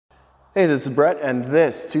Hey, this is Brett, and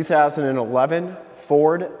this 2011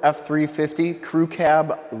 Ford F350 Crew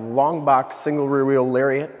Cab Longbox Single Rear Wheel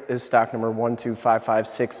Lariat is stock number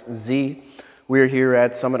 12556Z. We're here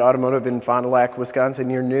at Summit Automotive in Fond du Lac, Wisconsin,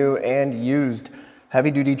 your new and used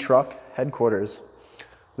heavy-duty truck headquarters.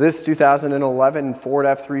 This 2011 Ford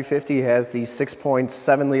F350 has the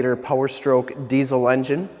 6.7-liter Powerstroke diesel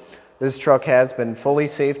engine. This truck has been fully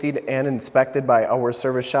safetied and inspected by our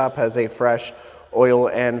service shop, has a fresh oil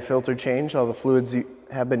and filter change. All the fluids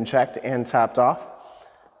have been checked and topped off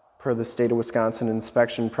per the state of Wisconsin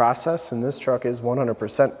inspection process, and this truck is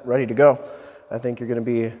 100% ready to go. I think you're going to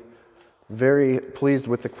be very pleased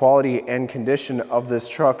with the quality and condition of this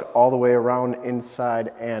truck all the way around,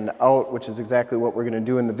 inside and out, which is exactly what we're going to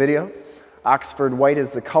do in the video. Oxford white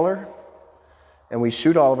is the color, and we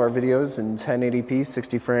shoot all of our videos in 1080p,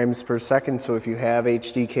 60 frames per second, so if you have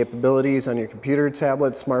HD capabilities on your computer,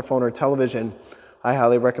 tablet, smartphone, or television, I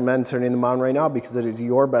highly recommend turning them on right now because it is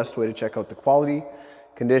your best way to check out the quality,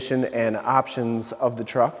 condition, and options of the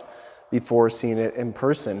truck before seeing it in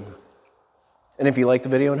person. And if you like the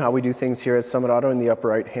video and how we do things here at Summit Auto, in the upper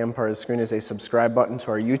right hand part of the screen is a subscribe button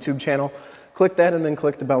to our YouTube channel. Click that and then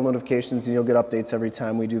click the bell notifications and you'll get updates every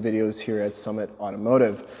time we do videos here at Summit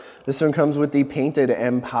Automotive. This one comes with the painted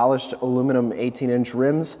and polished aluminum 18-inch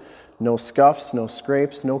rims. No scuffs, no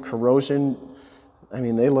scrapes, no corrosion. I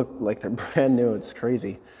mean, they look like they're brand new. It's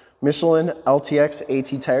crazy. Michelin LTX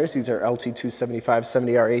AT tires. These are LT275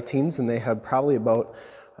 70R18s, and they have probably about,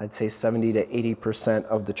 I'd say, 70 to 80%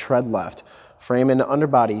 of the tread left. Frame and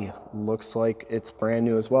underbody looks like it's brand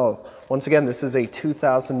new as well. Once again, this is a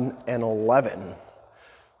 2011,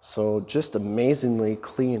 so just amazingly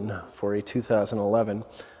clean for a 2011.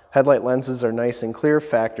 Headlight lenses are nice and clear,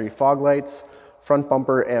 factory fog lights, front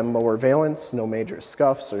bumper and lower valence, no major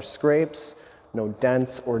scuffs or scrapes, no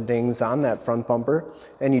dents or dings on that front bumper,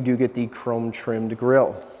 and you do get the chrome trimmed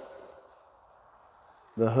grille.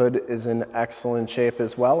 The hood is in excellent shape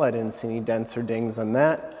as well. I didn't see any dents or dings on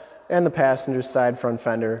that. And the passenger side front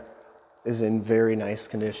fender is in very nice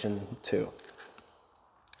condition too.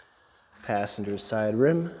 Passenger side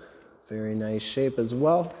rim, very nice shape as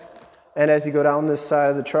well. And as you go down this side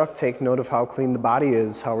of the truck, take note of how clean the body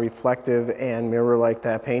is, how reflective and mirror-like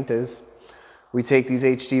that paint is. We take these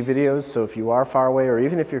HD videos, so if you are far away or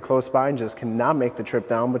even if you're close by and just cannot make the trip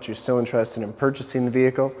down, but you're still interested in purchasing the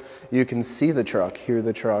vehicle, you can see the truck, hear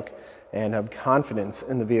the truck, and have confidence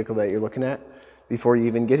in the vehicle that you're looking at before you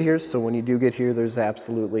even get here. So when you do get here, there's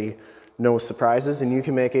absolutely no surprises, and you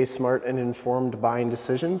can make a smart and informed buying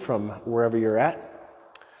decision from wherever you're at.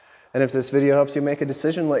 And if this video helps you make a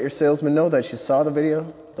decision, let your salesman know that you saw the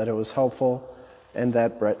video, that it was helpful, and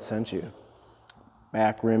that Brett sent you.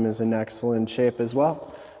 Back rim is in excellent shape as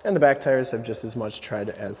well, and the back tires have just as much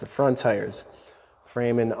tread as the front tires.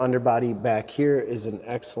 Frame and underbody back here is in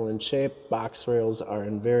excellent shape. Box rails are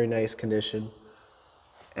in very nice condition,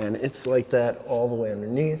 and it's like that all the way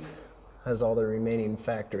underneath. Has all the remaining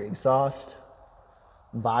factory exhaust.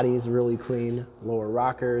 Body is really clean. Lower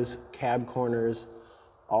rockers, cab corners,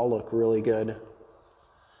 all look really good.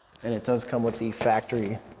 And it does come with the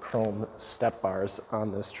factory chrome step bars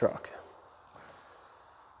on this truck.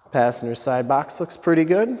 Passenger side box looks pretty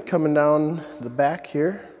good. Coming down the back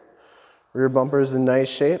here, rear bumper is in nice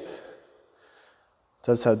shape.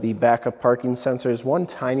 Does have the backup parking sensors. One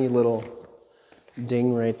tiny little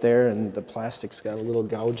ding right there, and the plastic's got a little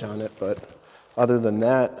gouge on it, but other than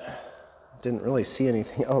that, didn't really see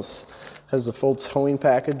anything else. Has the full towing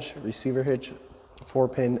package, receiver hitch,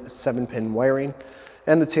 4-pin, 7-pin wiring,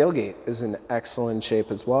 and the tailgate is in excellent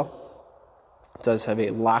shape as well. It does have a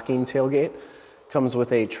locking tailgate. Comes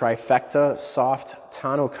with a trifecta soft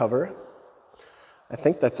tonneau cover. I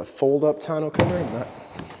think that's a fold-up tonneau cover. I'm not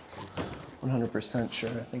 100% sure.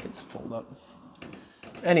 I think it's fold-up.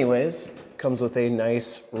 Anyways, comes with a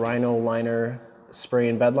nice Rhino liner spray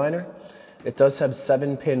and bed liner. It does have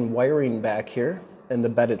 7-pin wiring back here, and the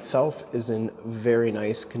bed itself is in very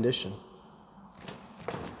nice condition.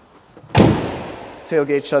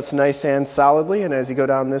 Tailgate shuts nice and solidly, and as you go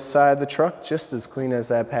down this side of the truck, just as clean as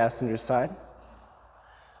that passenger side.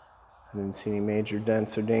 I didn't see any major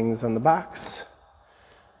dents or dings on the box.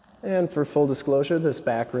 And for full disclosure, this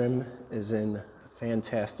back rim is in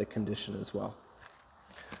fantastic condition as well.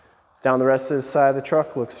 Down the rest of this side of the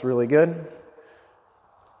truck looks really good.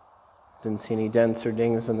 Didn't see any dents or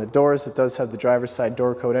dings in the doors. It does have the driver's side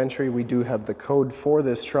door code entry. We do have the code for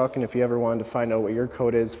this truck, and if you ever wanted to find out what your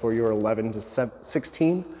code is for your 11 to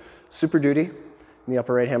 16 Super Duty, in the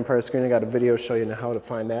upper right hand part of the screen, I got a video showing you how to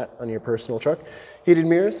find that on your personal truck. Heated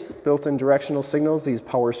mirrors, built-in directional signals. These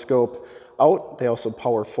power scope out. They also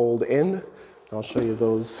power fold in. I'll show you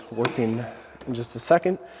those working in just a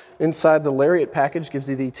second. Inside, the Lariat package gives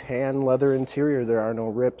you the tan leather interior. There are no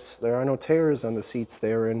rips, there are no tears on the seats.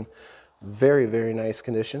 They are in very, very nice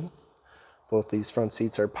condition. Both these front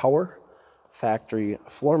seats are power. Factory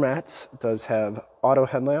floor mats. It does have auto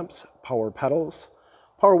headlamps, power pedals,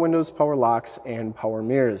 power windows, power locks, and power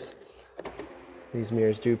mirrors. These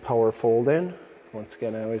mirrors do power fold in. Once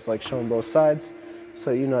again, I always like showing both sides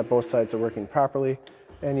so you know that both sides are working properly.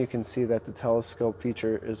 And you can see that the telescope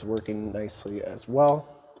feature is working nicely as well,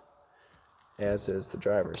 as is the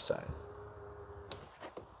driver's side.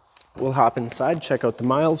 We'll hop inside, check out the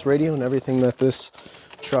miles, radio, and everything that this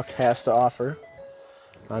truck has to offer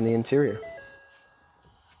on the interior.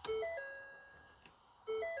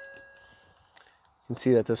 You can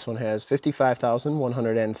see that this one has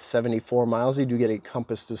 55,174 miles. You do get a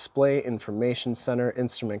compass display, information center,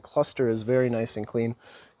 instrument cluster is very nice and clean.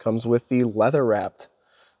 Comes with the leather wrapped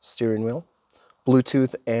steering wheel,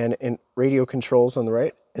 Bluetooth and radio controls on the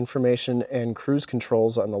right, information and cruise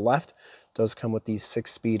controls on the left. Does come with the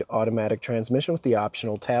 6-speed automatic transmission with the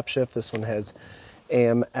optional tap shift. This one has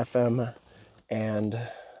AM, FM, and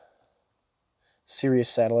Sirius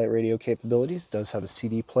satellite radio capabilities. Does have a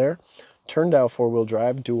CD player. Turn down 4-wheel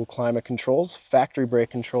drive, dual climate controls, factory brake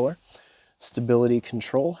controller. Stability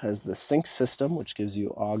control has the sync system, which gives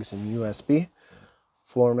you AUX and USB.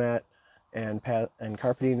 Floor mat and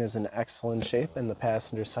carpeting is in excellent shape, and the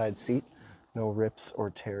passenger side seat, no rips or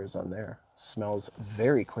tears on there. Smells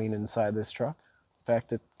very clean inside this truck. In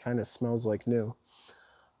fact, it kind of smells like new.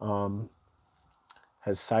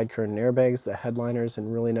 Has side curtain airbags. The headliner's in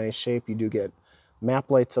really nice shape. You do get map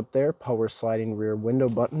lights up there, power sliding rear window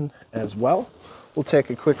button as well. We'll take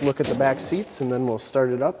a quick look at the back seats and then we'll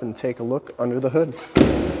start it up and take a look under the hood.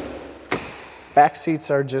 Back seats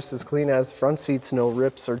are just as clean as the front seats, no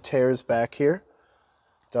rips or tears back here.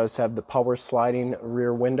 Does have the power sliding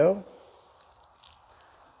rear window.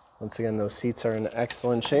 Once again, those seats are in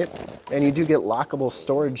excellent shape. And you do get lockable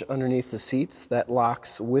storage underneath the seats that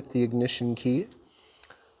locks with the ignition key.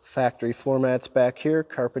 Factory floor mats back here,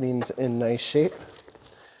 carpeting's in nice shape.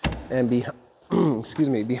 And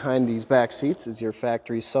behind these back seats is your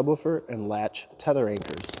factory subwoofer and latch tether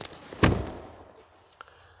anchors.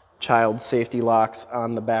 Child safety locks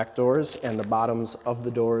on the back doors, and the bottoms of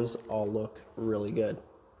the doors all look really good.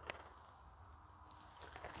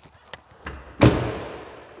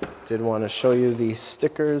 Did want to show you the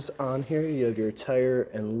stickers on here. You have your tire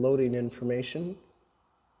and loading information.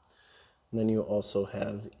 And then you also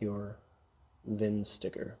have your VIN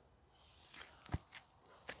sticker.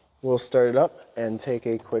 We'll start it up and take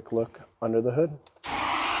a quick look under the hood.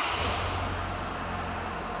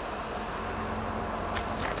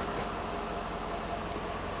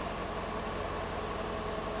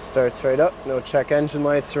 Starts right up, no check engine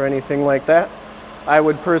lights or anything like that. I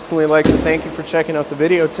would personally like to thank you for checking out the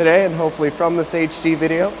video today, and hopefully from this HD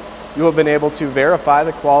video you have been able to verify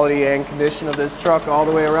the quality and condition of this truck all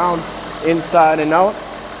the way around, inside and out.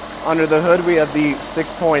 Under the hood we have the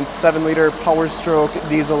 6.7 liter Powerstroke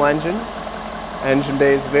diesel engine. Engine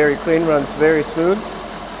bay is very clean, runs very smooth.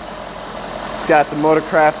 It's got the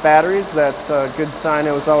Motorcraft batteries. That's a good sign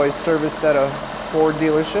it was always serviced at a Ford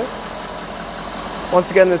dealership. Once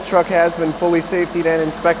again, this truck has been fully safetied and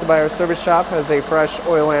inspected by our service shop, has a fresh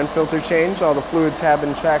oil and filter change. All the fluids have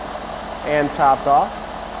been checked and topped off.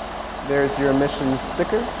 There's your emissions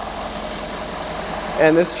sticker.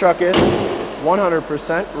 And this truck is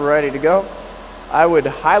 100% ready to go. I would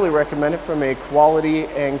highly recommend it from a quality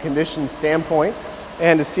and condition standpoint.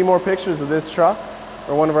 And to see more pictures of this truck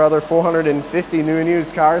or one of our other 450 new and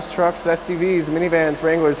used cars, trucks, SUVs, minivans,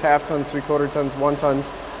 Wranglers, half tons, 3/4 tons, 1 tons,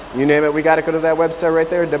 you name it, we got to go to that website right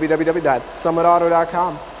there,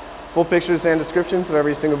 www.summitauto.com. Full pictures and descriptions of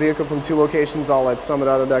every single vehicle from 2 locations, all at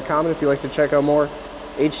summitauto.com. And if you'd like to check out more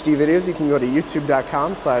HD videos, you can go to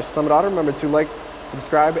youtube.com/summitauto. Remember to like,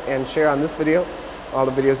 subscribe, and share on this video, all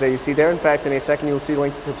the videos that you see there. In fact, in a second, you'll see a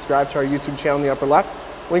link to subscribe to our YouTube channel in the upper left.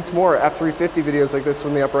 Link to more F350 videos like this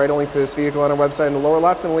one in the upper right, a link to this vehicle on our website in the lower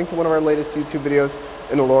left, and a link to one of our latest YouTube videos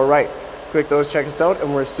in the lower right. Click those, check us out,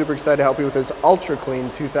 and we're super excited to help you with this ultra clean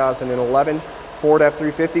 2011 Ford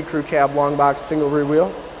F350 Crew Cab Long Box Single Rear Wheel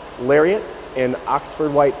Lariat in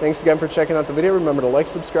Oxford White. Thanks again for checking out the video. Remember to like,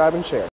 subscribe, and share.